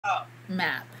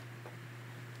map.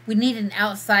 We need an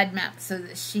outside map so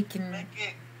that she can...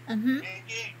 Mickey. Mm-hmm.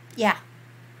 Mickey. Yeah.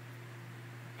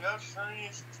 Your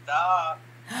stream stopped.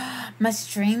 My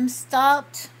stream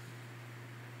stopped?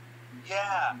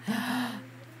 Yeah.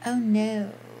 Oh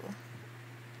no.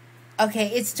 Okay,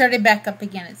 it started back up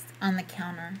again. It's on the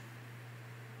counter.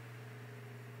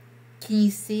 Can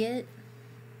you see it?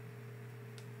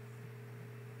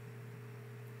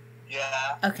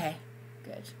 Yeah. Okay,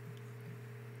 good.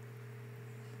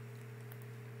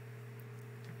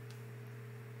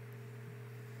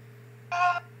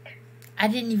 I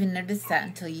didn't even notice that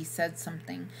until you said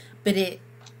something. But it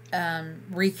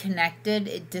reconnected.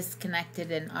 It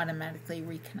disconnected and automatically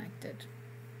reconnected.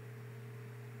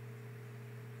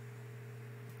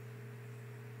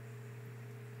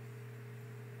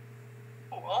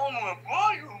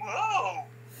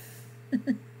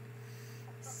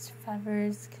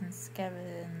 Survivors can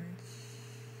scavenge.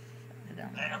 I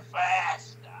don't know.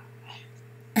 Faster.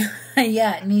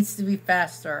 Yeah, it needs to be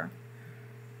faster.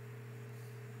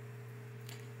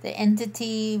 The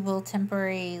entity will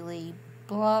temporarily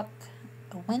block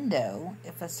a window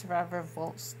if a survivor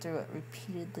vaults through it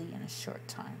repeatedly in a short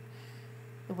time.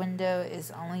 The window is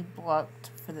only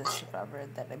blocked for the survivor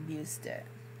that abused it.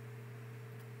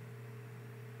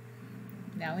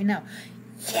 Now we know.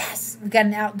 Yes! We got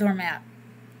an outdoor map.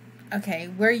 Okay,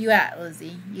 where are you at,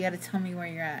 Lizzie? You gotta tell me where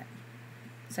you're at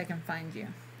so I can find you.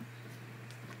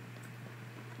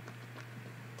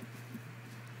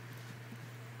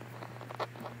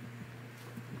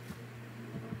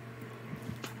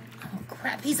 Oh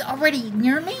crap, he's already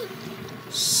near me?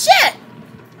 Shit!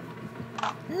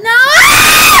 No!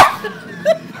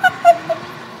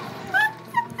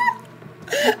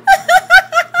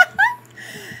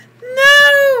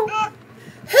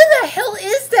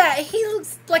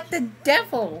 Like the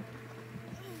devil.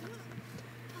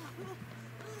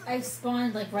 I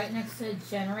spawned like right next to a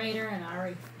generator and I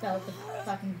already felt the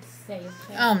fucking save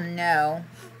check. Oh no.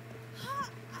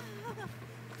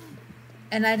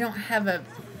 And I don't have a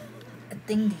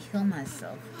thing to heal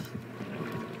myself.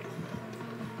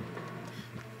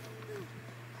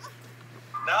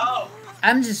 No.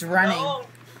 I'm just running. No.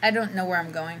 I don't know where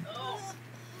I'm going. No.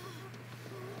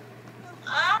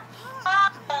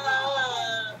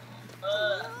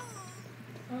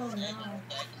 Oh no.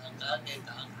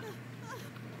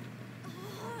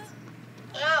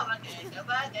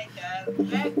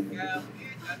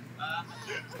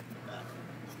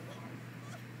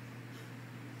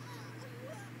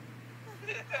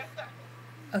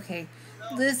 Okay.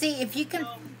 Lizzie, if you can...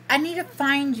 I need to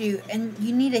find you, and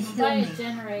you need to heal By me. a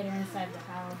generator inside the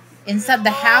house. Inside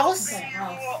the house? Inside the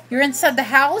house. You're inside the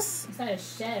house? Inside a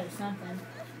shed or something.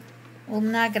 Well,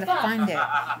 I'm not going to Fuck. find it.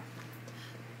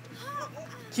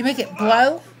 Did you make it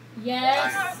blow?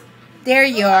 Yes. There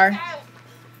you are.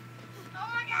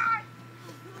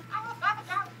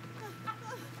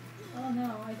 Oh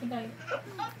no, I think I...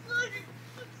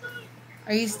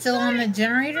 Are you still on the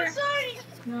generator?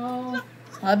 No.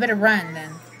 Well, I better run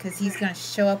then, because he's going to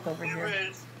show up over here.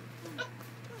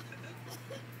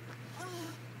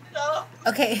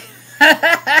 Okay.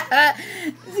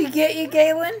 Does he get you,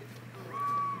 Galen?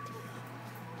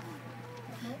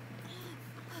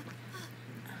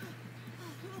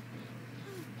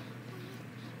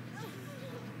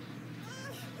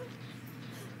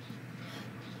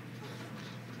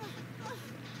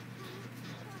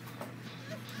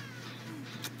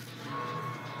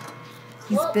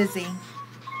 He's busy.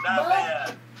 Not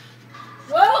bad.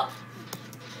 Well.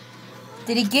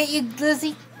 Did he get you,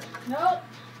 Lizzie? Nope.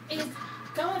 He's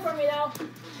coming for me now.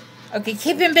 Okay,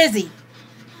 keep him busy.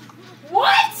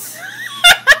 What?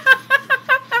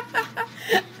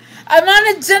 I'm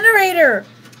on a generator.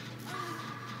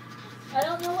 I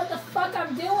don't know what the fuck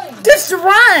I'm doing. Just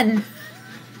run.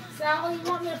 Is that what you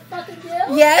want me to fucking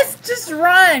do? Yes, just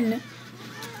run.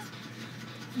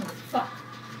 Oh, fuck.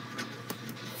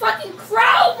 Fucking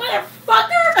crow,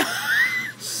 motherfucker!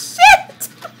 Shit!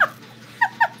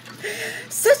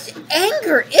 Such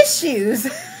anger issues.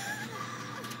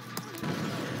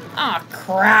 Aw,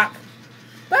 crap.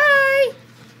 Bye.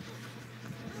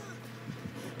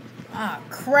 Aw,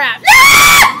 crap.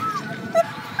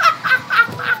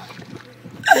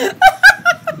 Am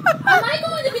I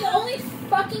going to be the only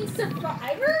fucking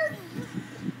survivor?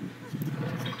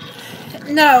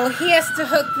 No, he has to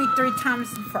hook me 3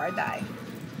 times before I die.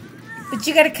 But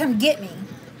you gotta come get me.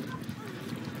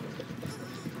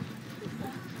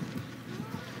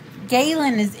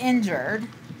 Galen is injured.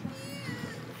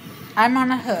 I'm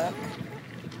on a hook.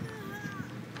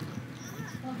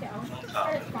 Okay, I'll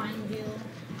try to find you.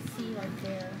 See right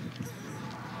there.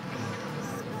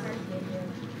 Try to get you.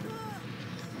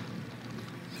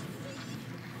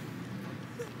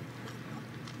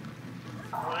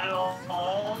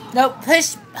 No,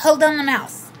 push, hold on the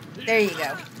mouse. There you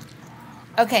go.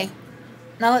 Okay,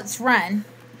 now let's run.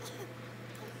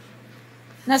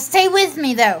 Now stay with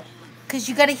me, though, because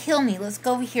you got to heal me. Let's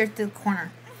go over here to the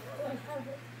corner.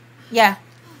 Yeah,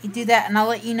 you do that, and I'll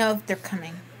let you know if they're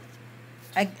coming.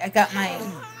 I got my...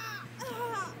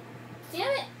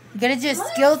 Damn it. You got to do a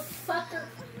skill... Fucker.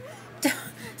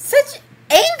 Such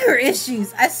anger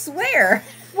issues, I swear.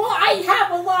 Well, I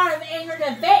have a lot of anger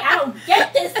to vent. I don't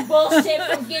get this bullshit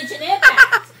from Genshin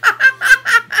Impact.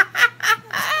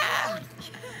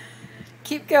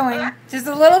 Keep going. Just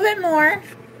a little bit more.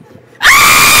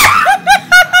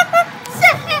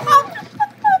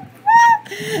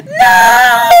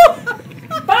 No!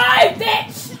 Bye,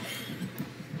 bitch!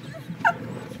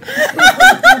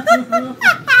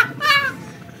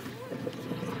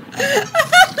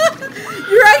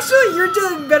 You're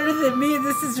doing better than me.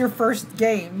 This is your first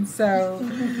game, so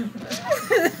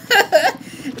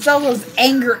it's all those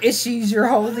anger issues you're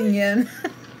holding in.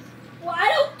 Well, I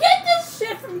don't get this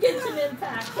shit from Genshin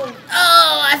Impact. Oh,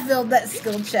 I failed that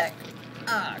skill check.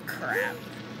 Oh, crap.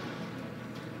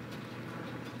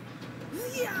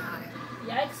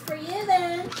 Yikes for you,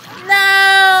 then.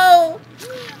 No!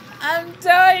 I'm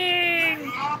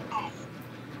dying!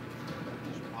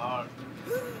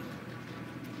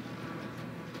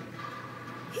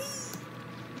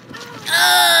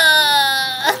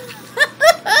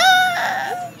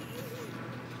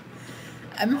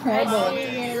 I'm horrible.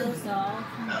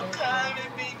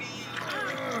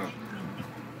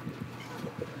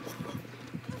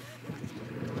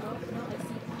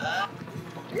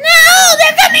 No!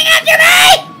 They're coming after me!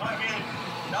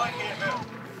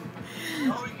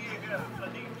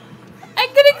 I'm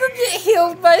gonna go get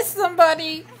healed by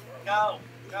somebody. Go.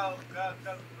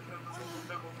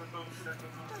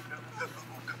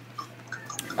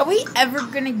 Are we ever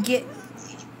gonna get...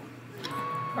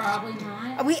 Probably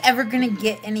not. Are we ever gonna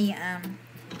get any, I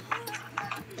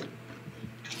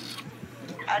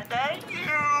thank you.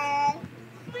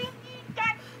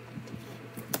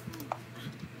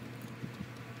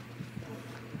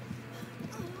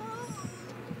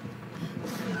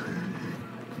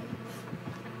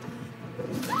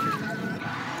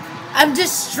 I'm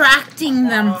distracting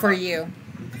them for you.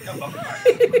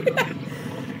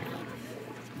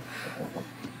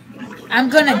 I'm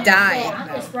gonna die. I'm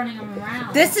just running them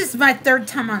around. This is my third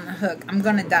time on the hook. I'm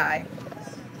gonna die.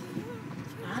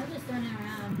 I'm just running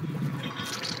around.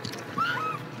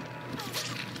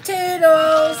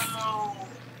 Toodles!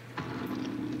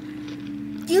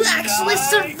 You actually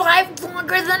survived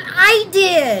longer than I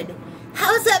did!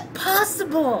 How is that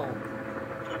possible?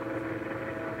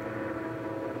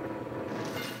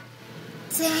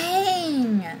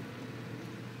 Dang!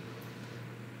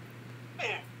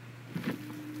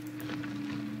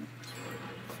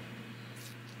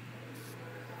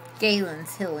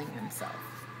 Galen's healing himself.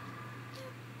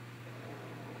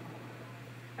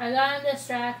 I got him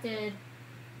distracted.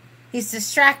 He's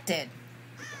distracted.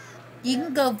 You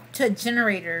can go to a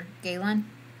generator, Galen.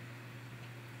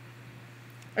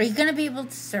 Are you going to be able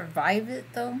to survive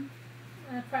it, though?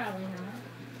 Probably not.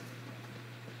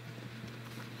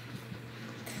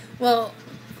 Well...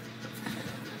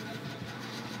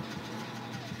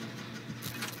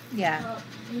 Yeah. Oh,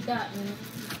 he got me.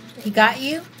 He got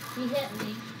you? He hit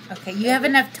me. Okay, you have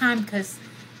enough time because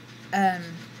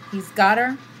he's got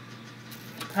her.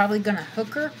 Probably going to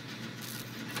hook her.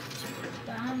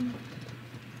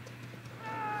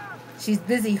 She's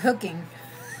busy hooking.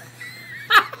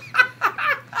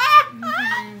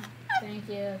 Thank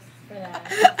you for that.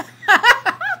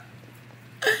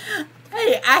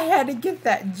 Hey, I had to get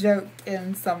that joke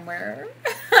in somewhere.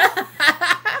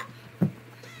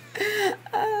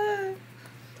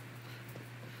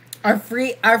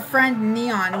 Our friend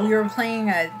Neon, we were playing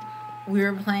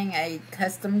a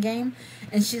custom game,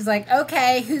 and she's like,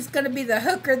 "Okay, who's gonna be the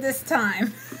hooker this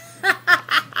time?"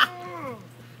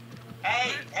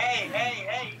 Hey!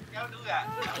 Don't do that.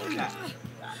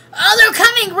 Oh, they're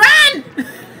coming! Run!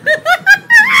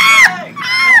 Hey!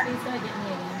 He's gonna get me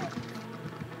again.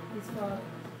 He's fucked.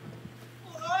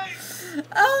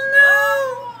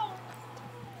 Oh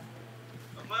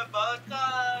I'm about to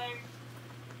die.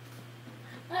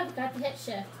 I forgot to hit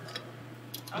shift.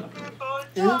 I'm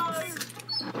about to no! die. Oops.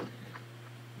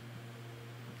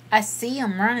 I see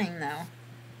him running though.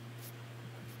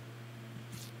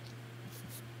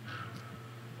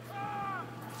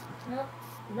 Nope.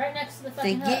 Right next to the They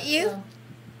fucking hook. get you? So.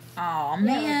 Oh Yeah,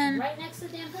 man. right next to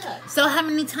the damn hook. So how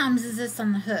many times is this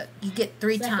on the hook? You get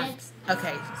 3 Second. times.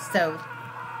 Okay, so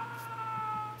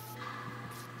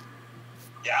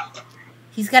Yeah.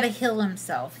 he's got to heal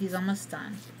himself. He's almost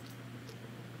done.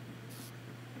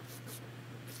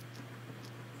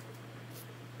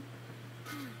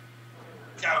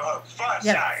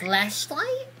 You got a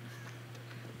flashlight?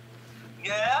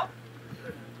 Yeah.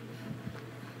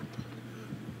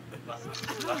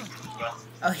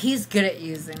 Oh, he's good at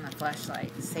using the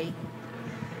flashlight. See?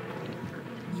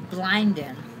 You blind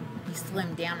him. You slow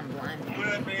him down and blind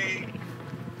him. Baby.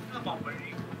 Come on,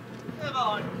 baby. Come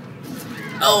on.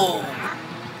 Oh!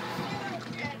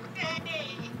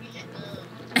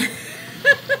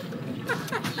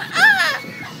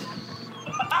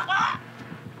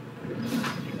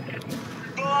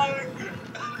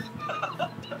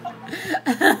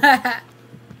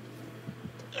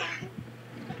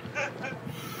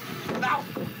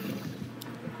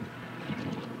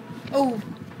 Oh!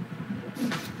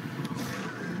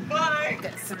 Bye.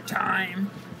 Got some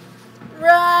time.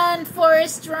 Run,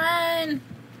 Forrest, run!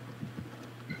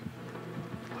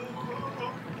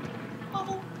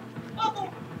 Oh,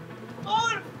 oh,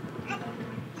 oh, no,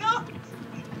 no.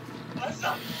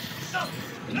 Stop, stop,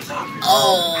 stop.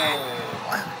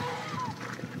 Oh!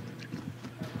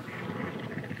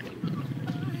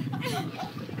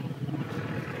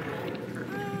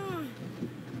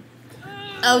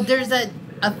 Oh, there's a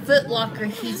Foot Locker.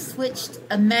 He switched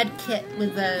a med kit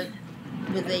with a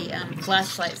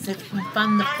flashlight. So if you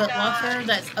find the Foot Locker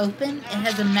that's open, it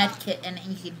has a med kit in it,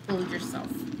 and you can heal yourself.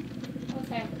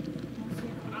 Okay.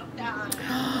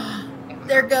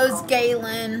 There goes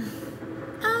Galen.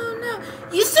 Oh no!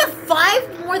 You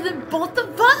survived more than both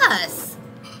of us.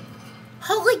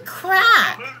 Holy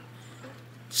crap!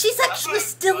 She's actually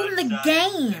still in the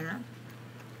game,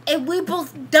 and we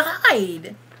both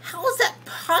died. How is that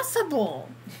possible?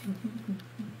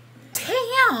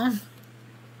 Damn!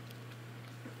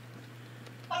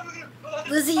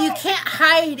 Lizzie, you can't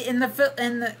hide in the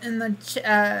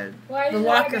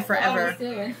locker forever.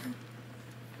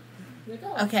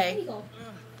 Okay.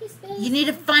 You need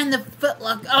to find the Foot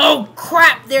Locker. Oh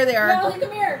crap! There they are. No,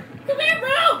 come here. Come here,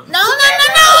 bro. No! No!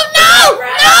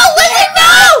 Lizzie,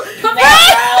 no! Come Run!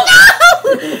 here, bro. No!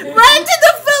 Run to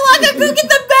the Foot Locker. Go get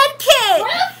the bed kit.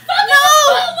 Where the fuck No!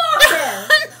 is the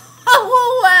Foot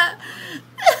Locker?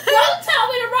 Don't tell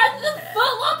me to run to the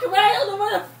Foot Locker when I don't know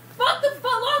where the fuck the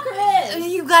Foot Locker is.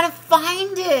 You gotta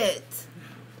find it.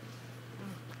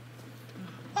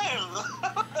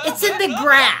 It's in the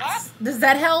grass. Does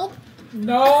that help?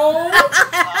 No.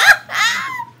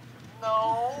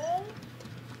 No.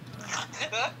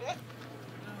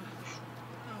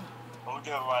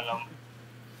 Okay, Random.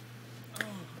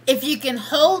 If you can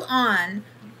hold on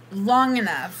long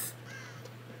enough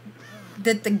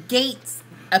that the gates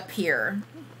appear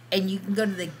and you can go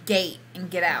to the gate and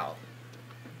get out,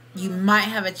 you might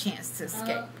have a chance to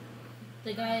escape.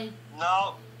 The guy.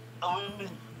 No.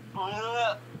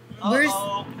 Where's...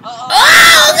 Oh,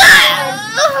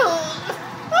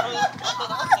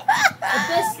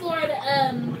 This Lord,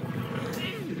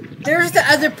 There's the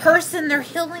other person. They're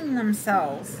healing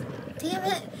themselves. Damn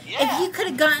it. Yeah. If you could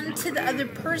have gotten to the other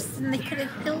person, they could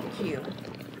have healed you.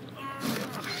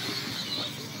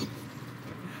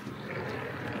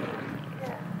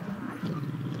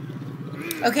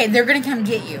 Okay, they're going to come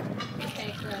get you.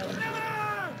 okay, so.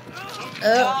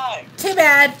 Oh, too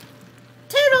bad.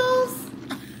 Toodles.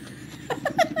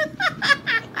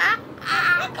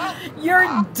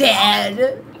 You're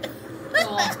dead.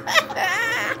 Well,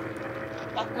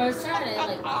 I was trying to,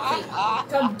 like, say,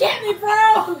 come get me,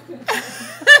 bro!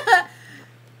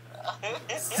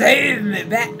 Save me,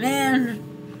 Batman.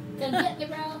 Come get me,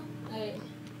 bro. Okay.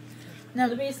 No,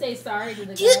 Let me say sorry to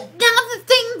the you, guy. now the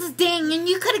thing's dinging.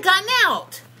 You could have gotten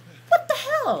out. What the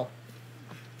hell?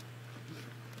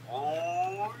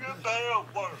 Oh, you better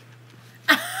work.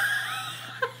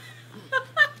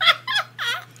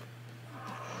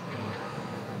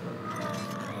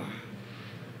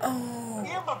 Oh.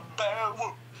 You better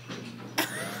work.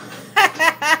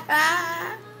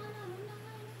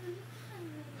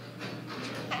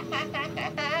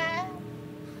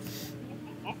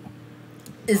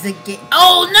 Is it get?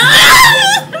 Oh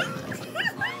no!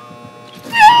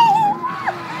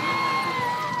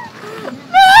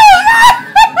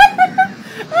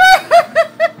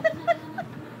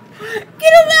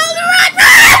 Get him out of the run!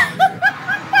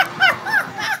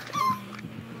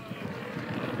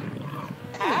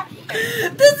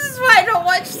 This is why I don't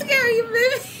watch scary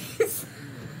movies.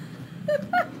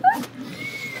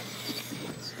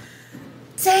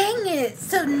 Dang it!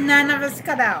 So none of us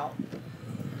got out.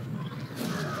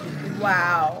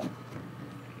 Wow.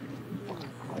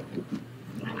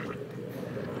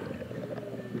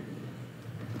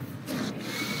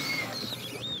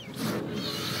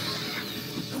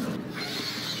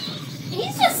 Is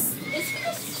he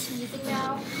just teasing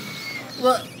now?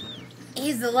 Well,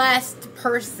 he's the last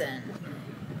person.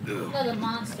 No, the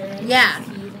monster. Right? Yeah. He's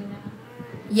teasing now.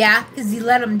 Yeah, because you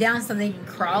let him down so they can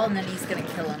crawl, and then he's gonna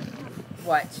kill him.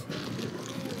 Watch.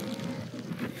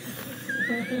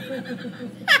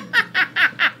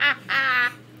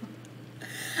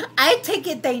 I take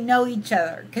it they know each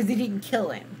other because he didn't kill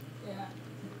him. Yeah.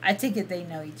 I take it they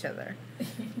know each other.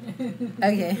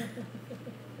 Okay.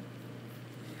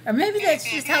 Or maybe that's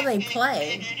just how they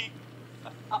play.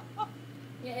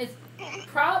 Yeah, it's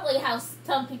probably how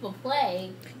some people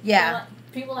play. Yeah.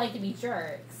 People like to be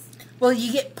jerks. Well,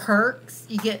 you get perks,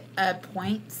 you get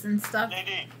points and stuff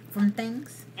from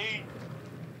things.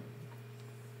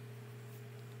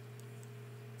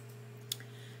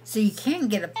 So you can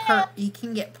get a perk, you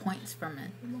can get points from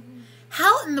it.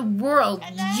 How in the world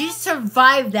did you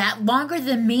survive that longer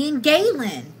than me and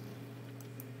Galen?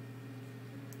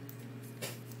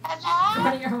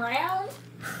 Running around?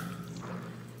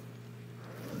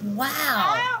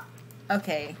 Wow.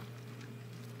 Okay.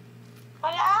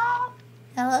 Hello?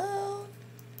 Hello?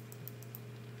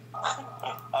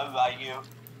 How about you?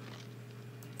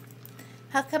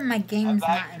 How come my game's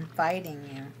not inviting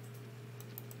you?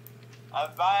 How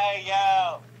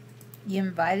about you? You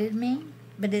invited me,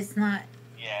 but it's not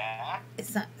Yeah.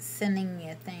 sending me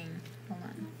a thing. Hold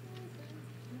on.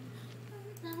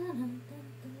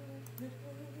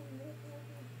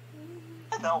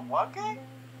 It's not working?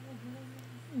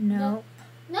 Nope.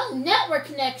 No network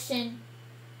connection.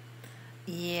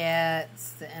 Yeah,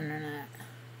 it's the internet.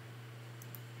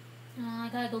 I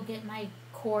gotta go get my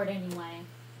cord anyway.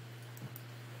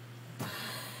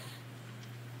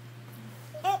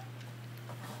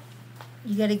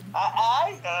 You gotta...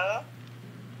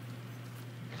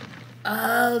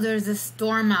 Oh, there's a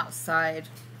storm outside.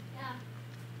 Yeah.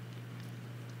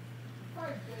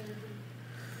 Poor Daisy.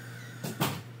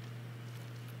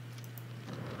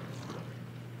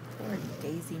 Poor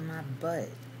Daisy, my butt.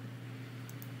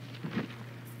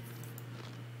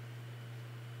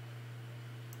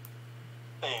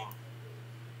 Thing.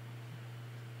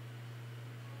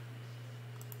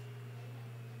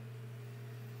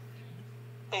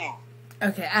 Thing.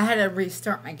 Okay, I had to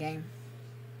restart my game.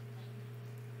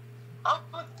 I'm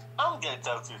gonna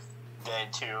talk to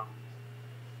Dad too.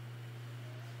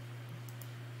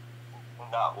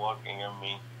 Not working on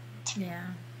me. Yeah.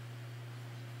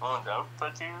 Oh, don't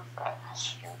put too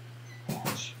fast.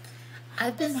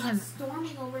 I've been It's having...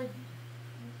 storming over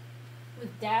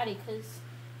with Daddy because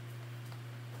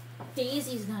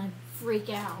Daisy's gonna freak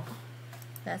out.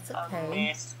 That's I okay.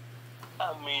 miss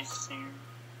you.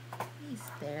 He's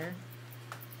there.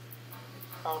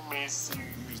 I miss you.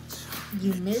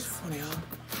 You miss me.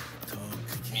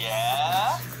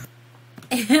 Yeah?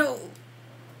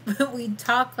 We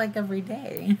talk like every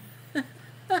day.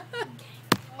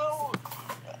 No.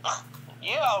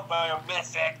 You better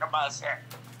miss it myself.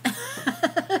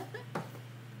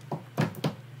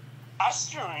 I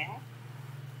stream.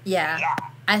 Yeah. Yeah.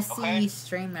 I see Okay. you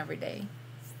stream every day.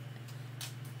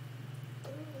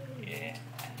 Yeah.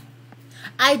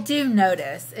 I do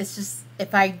notice. It's just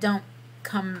if I don't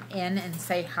come in and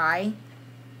say hi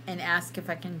and ask if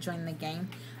I can join the game,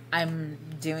 I'm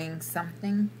doing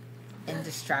something and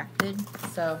distracted.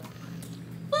 So,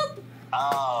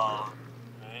 Oh.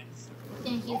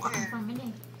 Thank you for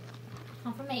confirmation,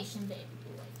 baby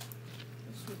boy.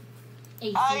 I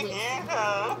AC hear Wacy.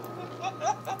 her.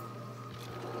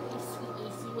 Sweet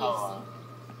AC Wacy.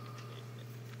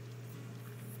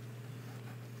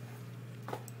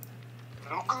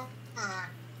 Oh.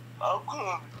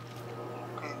 Okay.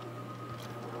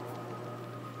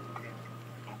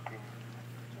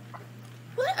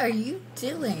 what are you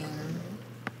doing?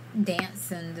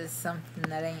 Dancing to something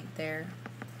that ain't there.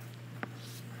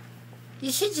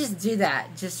 You should just do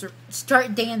that. Just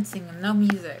start dancing and no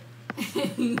music.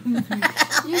 You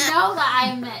know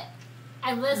that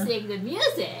I'm listening to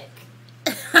music.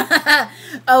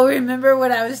 Oh, remember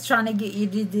when I was trying to get you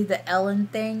to do the Ellen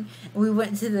thing? We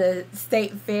went to the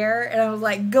state fair, and I was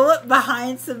like, go up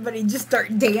behind somebody and just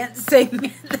start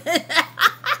dancing.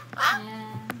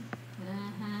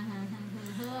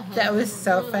 That was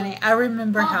so funny. I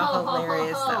remember how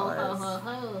hilarious that was.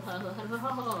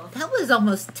 That was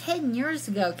almost 10 years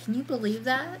ago. Can you believe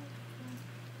that?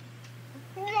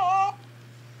 No.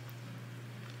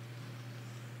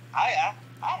 I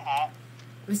have.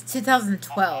 It was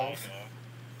 2012.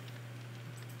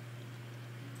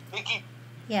 Mickey,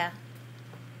 Yeah.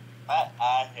 I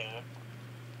have.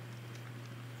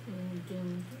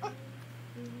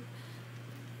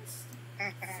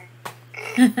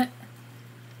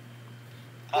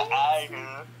 I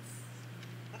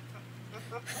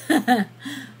have.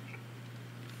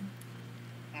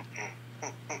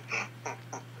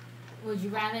 Would you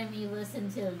rather me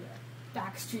listen to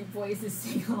Backstreet Boys to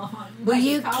sing along. Well,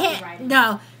 you can't.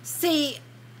 No, see,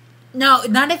 no,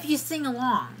 not if you sing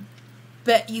along.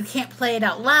 But you can't play it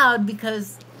out loud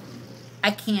because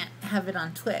I can't have it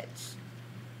on Twitch.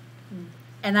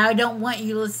 And I don't want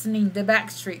you listening to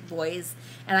Backstreet Boys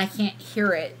and I can't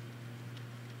hear it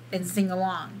and sing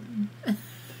along.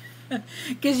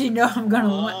 Because you know I'm going to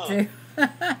want to.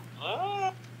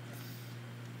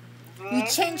 You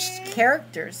changed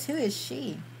characters. Who is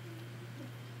she?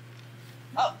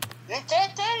 Oh, it's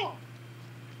that thing.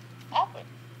 Open.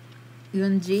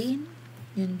 Yunjin?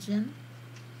 Yunjin?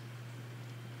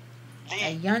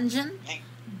 A Yunjin?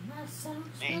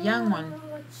 A young one.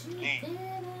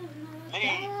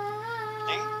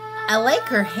 I like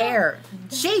her hair.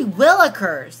 Gee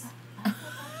willikers.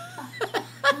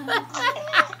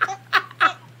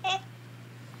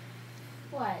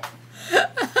 What?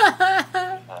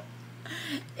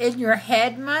 In your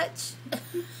head much?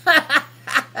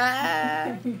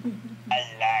 I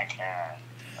like her.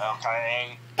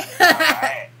 Okay.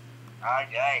 Alright.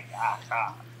 Okay.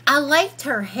 I liked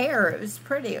her hair. It was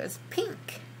pretty. It was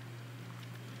pink.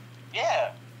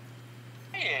 Yeah.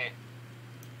 Yeah.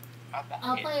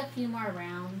 I'll play a few more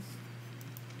rounds.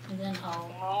 And then I'll,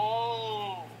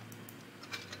 No.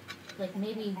 like,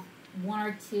 maybe 1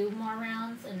 or 2 more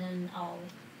rounds, and then I'll...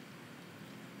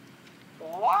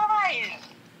 Why?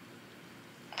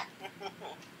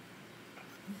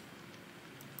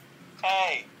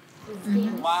 Hey. This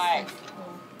game is Why?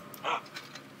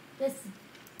 This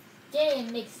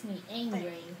game makes me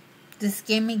angry. This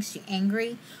game makes you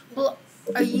angry? Well,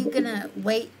 are you going to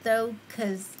wait, though?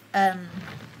 Because I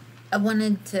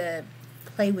wanted to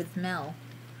play with Mel.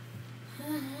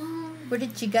 Where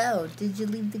did you go? Did you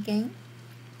leave the game?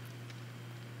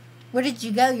 Where did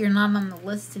you go? You're not on the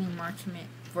list anymore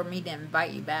for me to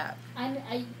invite you back.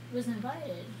 I was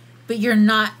invited. But you're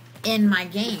not in my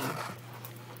game.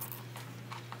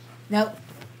 Nope.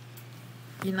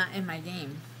 You're not in my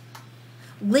game.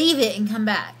 Leave it and come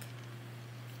back.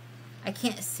 I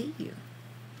can't see you.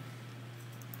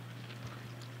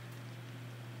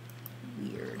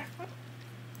 Weird.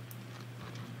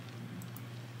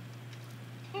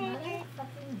 Another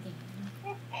fucking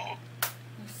game. I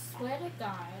swear to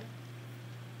God.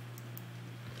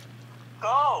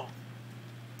 Go.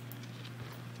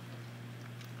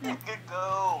 You could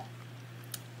go.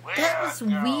 That was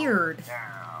weird.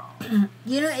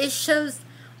 You know, it shows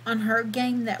on her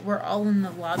game that we're all in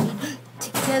the lobby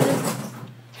together.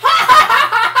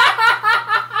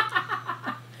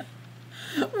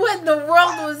 What in the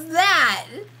world was that?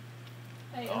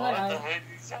 Wait, Oh, hold what the on. heck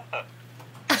is that?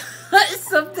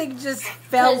 Something just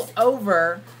fell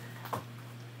over.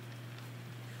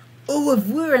 Oh, if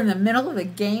we were in the middle of a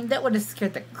game, that would have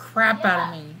scared the crap out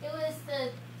of me. It was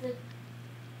the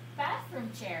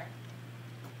bathroom chair.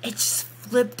 It just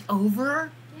flipped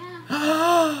over?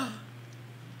 Yeah.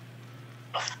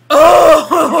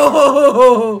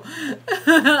 Oh!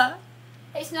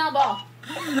 Hey, Snowball.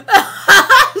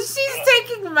 She's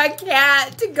taking my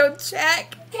cat to go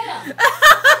check. Get him.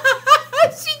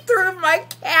 She threw my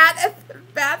cat at the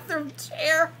bathroom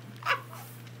chair.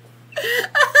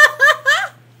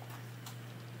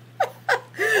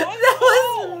 That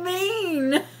was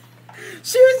mean.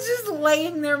 She was just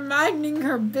laying there minding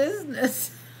her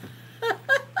business.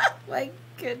 My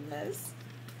goodness.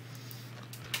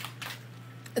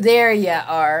 There you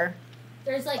are.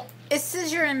 There's like... It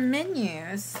says you're in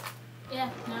menus. Yeah,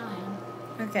 now I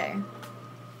am. Okay.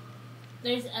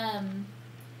 There's a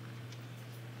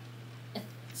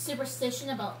superstition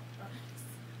about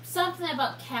something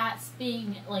about cats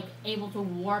being like able to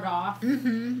ward off.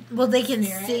 Mm-hmm. Well, they can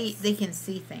spirits. see. They can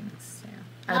see things. Yeah,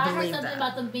 I I heard believe something that.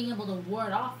 about them being able to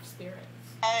ward off spirits.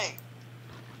 Hey.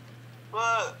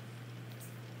 Look.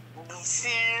 You see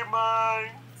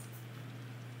mine?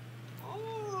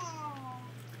 Ooh.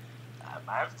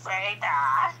 I'm afraid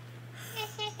not.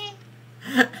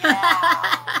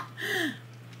 Yeah.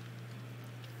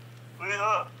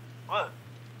 Look. What?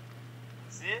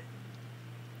 See it?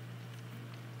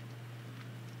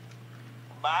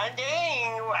 My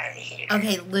name right here.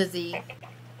 Okay, Lizzie.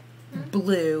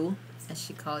 Blue, as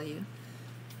she call you.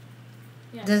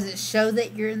 Yeah. Does it show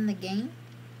that you're in the game?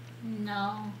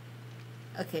 No.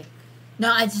 Okay.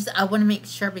 No, I want to make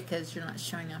sure because you're not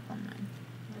showing up on mine.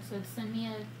 So send me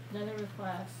another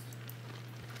request.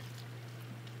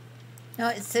 No,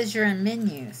 it says you're in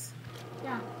menus.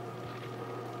 Yeah.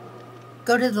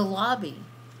 Go to the lobby.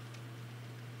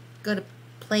 Go to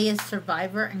play as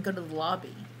survivor and go to the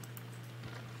lobby.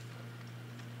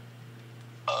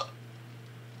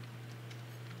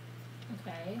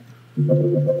 Okay.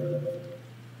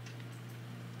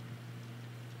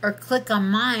 or click on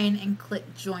mine and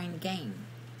click join game.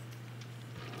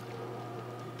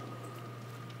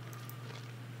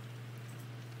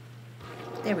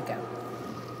 There we go.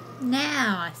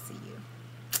 Now I see you.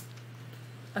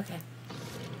 Okay.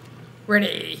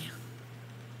 Ready.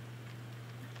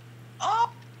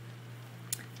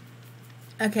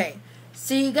 Okay.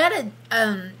 So you gotta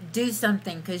do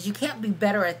something because you can't be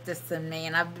better at this than me,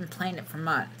 and I've been playing it for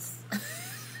months.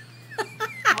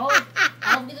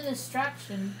 I'll be the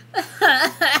distraction.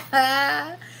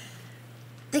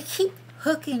 They keep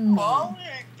hooking me. Well,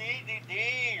 you're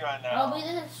DDD right now. I'll be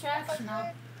the distraction.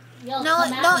 I'll yell, No,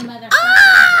 come no. at me, motherfucker.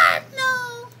 Ah,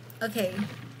 no. Okay.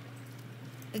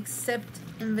 Accept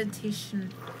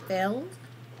invitation failed.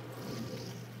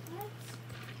 What?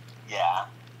 Yeah.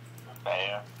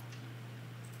 Fair.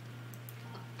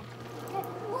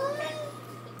 What?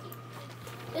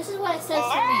 This is what it says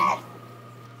to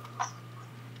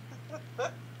me.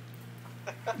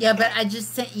 Yeah, but I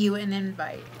just sent you an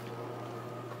invite.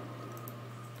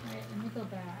 Alright, let me go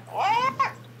back.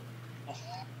 What?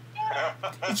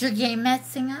 Is your game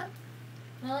messing up?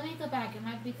 No, let me go back. It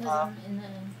might be because I'm in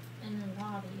the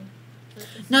lobby. So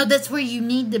No, that's where you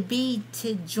need to be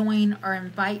to join or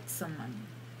invite someone.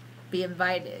 Be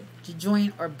invited. To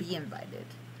join or be invited.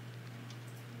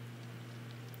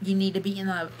 You need to be in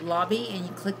the lobby and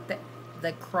you click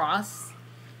the cross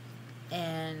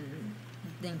and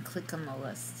then click on the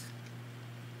list.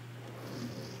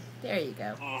 There you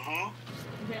go.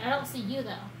 Okay, I don't see you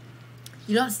though.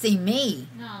 You don't see me.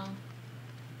 No.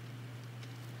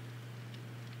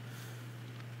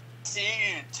 See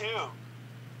you too.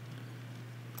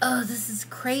 Oh, this is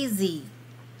crazy.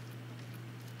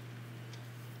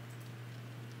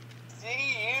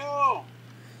 See you.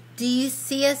 Do you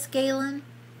see us, Galen?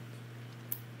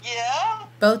 Yeah.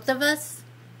 Both of us?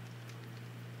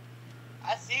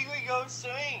 I see we go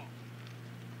swing.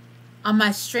 On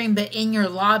my stream, but in your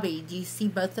lobby, do you see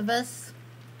both of us?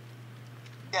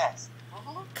 Yes.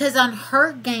 Because on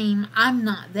her game, I'm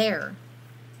not there.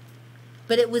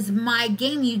 But it was my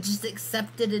game you just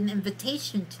accepted an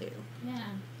invitation to.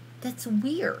 Yeah. That's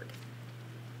weird.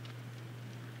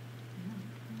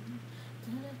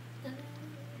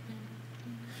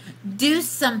 Do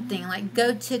something, like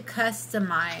go to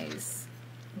customize.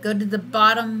 Go to the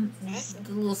bottom,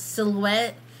 the little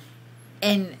silhouette,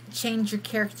 and change your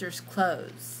character's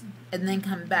clothes. And then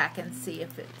come back and see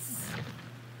if it's...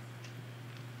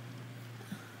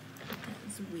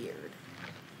 That's weird.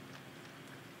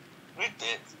 We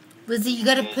did. Lizzie, you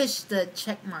gotta push the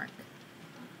check mark.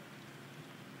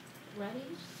 Ready?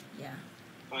 Yeah.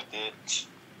 We did.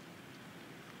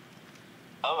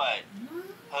 Alright.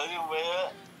 How you wear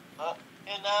it?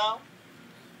 You know?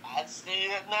 I see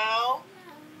it now.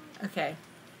 Okay.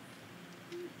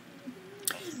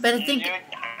 But I think See it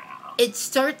now. it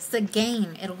starts the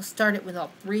game. It'll start it with all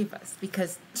three of us.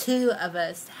 Because two of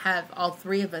us have all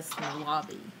three of us in the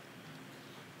lobby.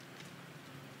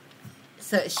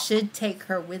 So it should take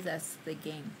her with us to the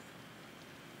game.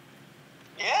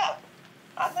 Yeah.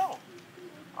 I know.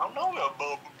 I know we're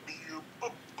Bumblebee.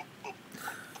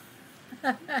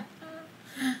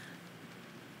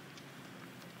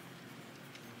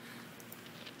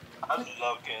 I'm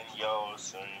looking your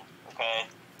stream, okay?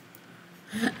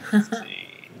 Let's see.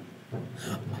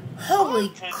 Holy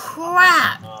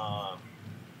crap!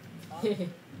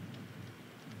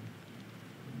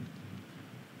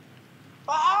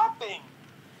 What happened?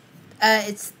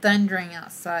 It's thundering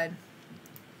outside.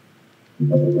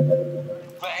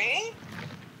 Rain?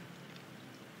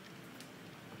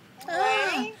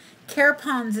 Rain?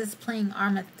 Carapons is playing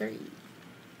Arma 3.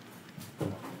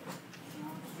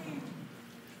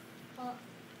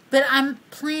 But I'm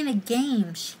playing a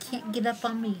game. She can't get up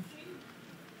on me.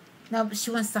 No, but she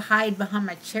wants to hide behind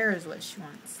my chair is what she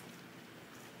wants.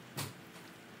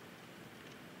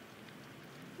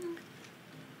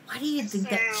 Why do you think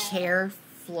that chair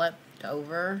flipped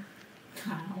over? I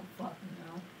don't fucking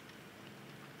know.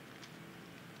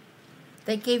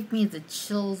 That gave me the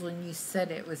chills when you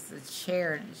said it was the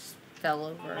chair and it just fell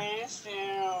over. Miss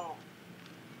you.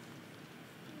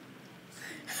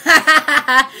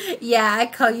 Yeah, I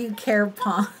call you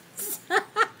Carapons.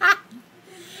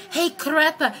 Hey,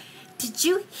 Crepa, did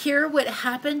you hear what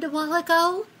happened a while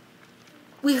ago?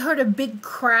 We heard a big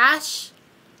crash,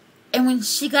 and when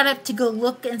she got up to go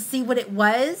look and see what it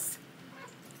was,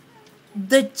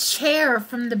 the chair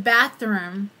from the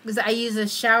bathroom, because I use a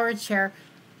shower chair,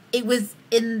 it was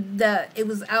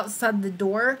outside the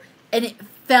door, and it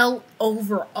fell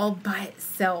over all by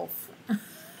itself.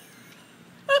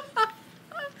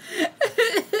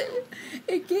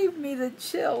 It gave me the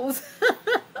chills.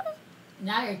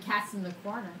 Now your cat's in the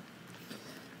corner.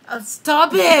 Oh,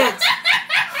 stop it!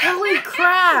 Holy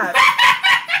crap!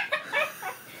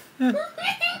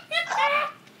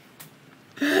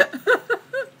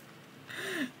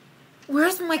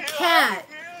 Where's my cat?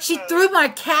 She threw my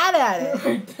cat at it.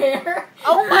 Right there.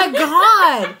 Oh my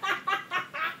god!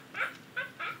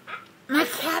 My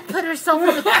cat put herself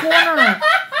in the corner.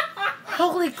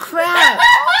 Holy crap!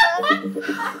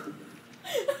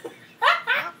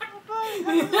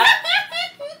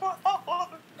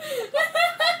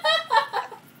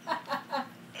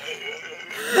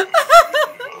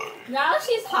 Now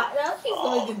she's hot. Now she's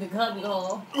going in the cubby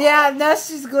hole. Yeah, now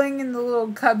she's going in the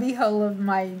little cubby hole of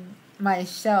my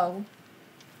shell.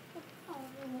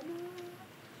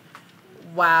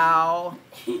 Wow.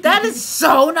 That is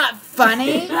so not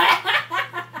funny.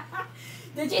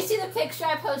 Did you see the picture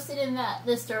I posted in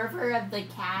the server of the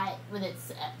cat with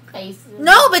its face?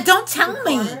 No, but don't tell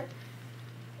me.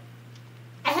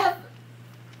 I have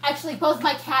actually both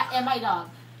my cat and my dog.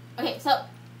 Okay, so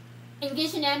in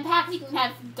Genshin Impact, you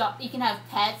can have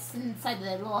pets inside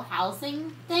the little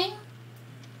housing thing,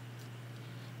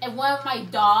 and one of my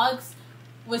dogs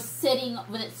was sitting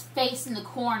with its face in the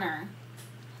corner.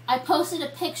 I posted a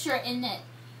picture in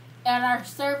our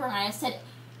server, and I said,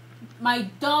 "My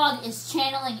dog is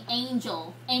channeling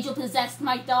Angel. Angel possessed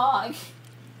my dog."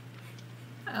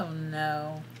 Oh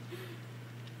no.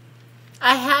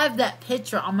 I have that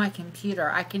picture on my computer.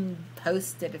 I can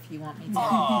post it if you want me to.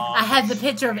 I have the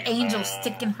picture of Angel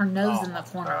sticking her nose in the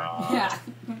corner. Yeah.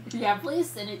 Yeah,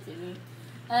 please send it to me.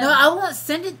 No, I won't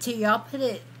send it to you. I'll put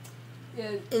it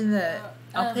in the.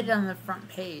 I'll put it on the front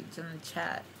page in the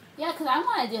chat. Yeah, because I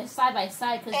want to do a side by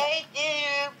side. Cause Thank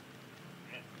you.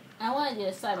 I want to do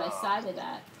a side by side with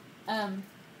that.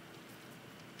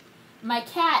 My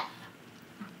cat.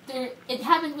 It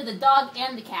happened with the dog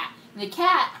and the cat. And the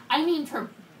cat, I named her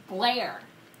Blair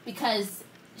because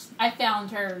I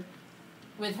found her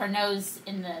with her nose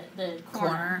in the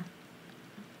corner.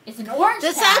 It's an orange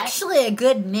cat. That's actually a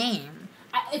good name.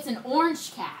 It's an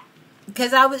orange cat.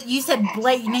 Because you said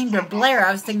Blair, you named her Blair.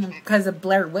 I was thinking because of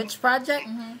Blair Witch Project.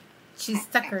 Mm-hmm. She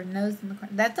stuck her nose in the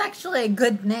corner. That's actually a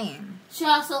good name. She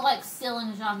also likes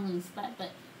stealing Zhongli's bed,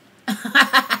 but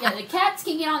yeah, the cats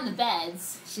can get on the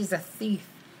beds. She's a thief.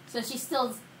 So she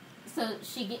steals.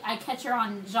 I catch her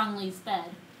on Zhongli's bed,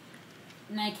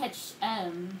 and I catch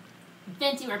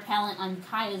Venti repellent on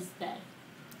Kaya's bed.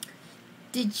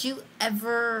 Did you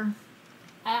ever?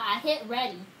 I hit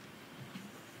ready.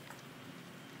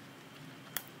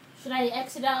 Should I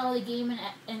exit out of the game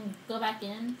and go back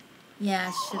in?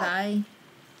 Yeah, should I?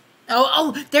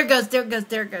 Oh, there it goes.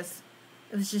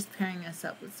 It was just pairing us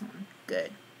up with someone.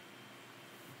 Good.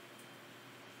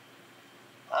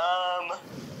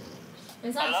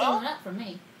 It's not Hello? showing up for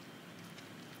me.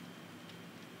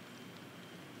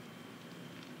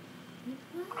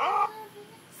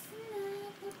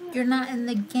 You're not in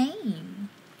the game.